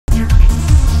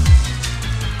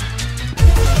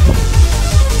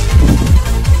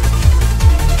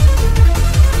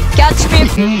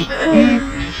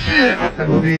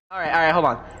Alright, hold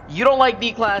on. You don't like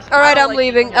D class. Alright, I'm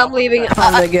leaving. I'm leaving.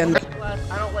 Again.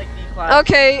 I don't like D class.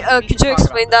 Okay, could you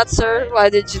explain that, sir? Why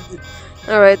did you?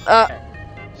 Alright,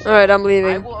 alright, I'm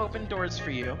leaving. I will open doors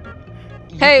for you.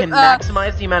 You Hey, can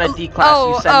maximize the amount of D class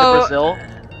you send to Brazil,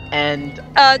 and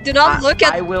do not look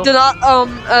at. will. Do not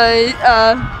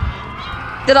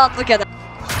do not look at that.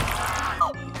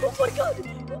 Oh my god!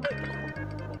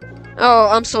 Oh,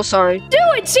 I'm so sorry. Do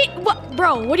it! See, what,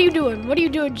 bro? What are you doing? What are you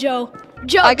doing, Joe?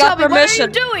 Joe, I got permission.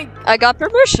 What are you doing? I got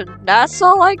permission. That's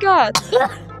all I got.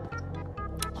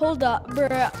 Hold up, bro.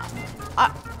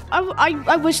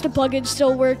 I wish the plugin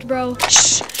still worked, bro.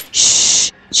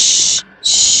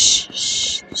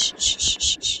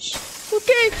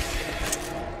 Okay.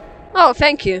 Oh,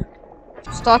 thank you.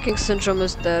 Stalking syndrome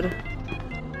is dead.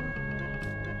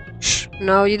 Shh.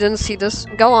 No, you didn't see this.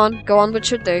 Go on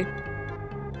with your day.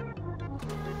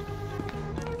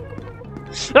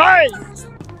 Hey!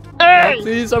 Hey! Oh,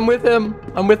 please, I'm with him.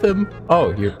 I'm with him.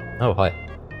 Oh, you're. Oh, hi.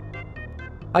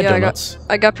 Hi, Yeah, donuts.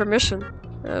 I got permission.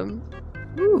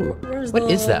 Ooh.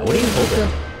 What is that? What are you holding?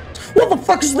 What the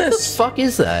fuck is this? What the fuck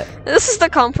is that? This is the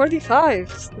COM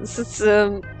 45. This is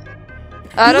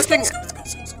I don't think.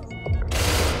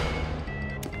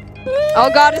 Oh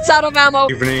god, it's out of ammo.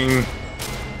 Evening.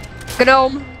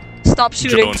 Gnome, stop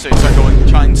shooting. So start going,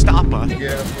 try and stop us.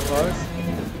 Yeah,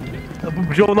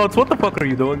 Joe Nuts, what the fuck are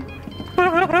you doing?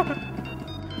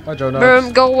 Hi, Joe Nuts.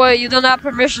 Boom, go away. You don't have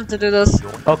permission to do this.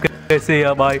 Okay, see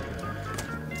ya, bye.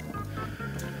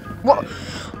 What?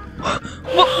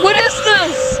 What is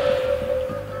this?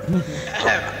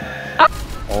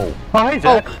 Oh. Hi,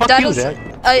 Zach. Fuck that you, is. Zach.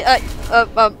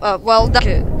 Well,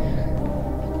 okay.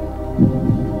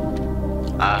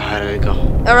 How did it go?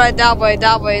 Alright, that way,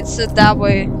 it's that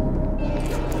way.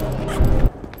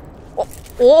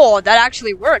 Oh, that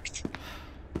actually worked.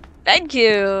 Thank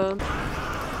you.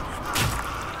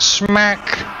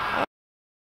 Smack.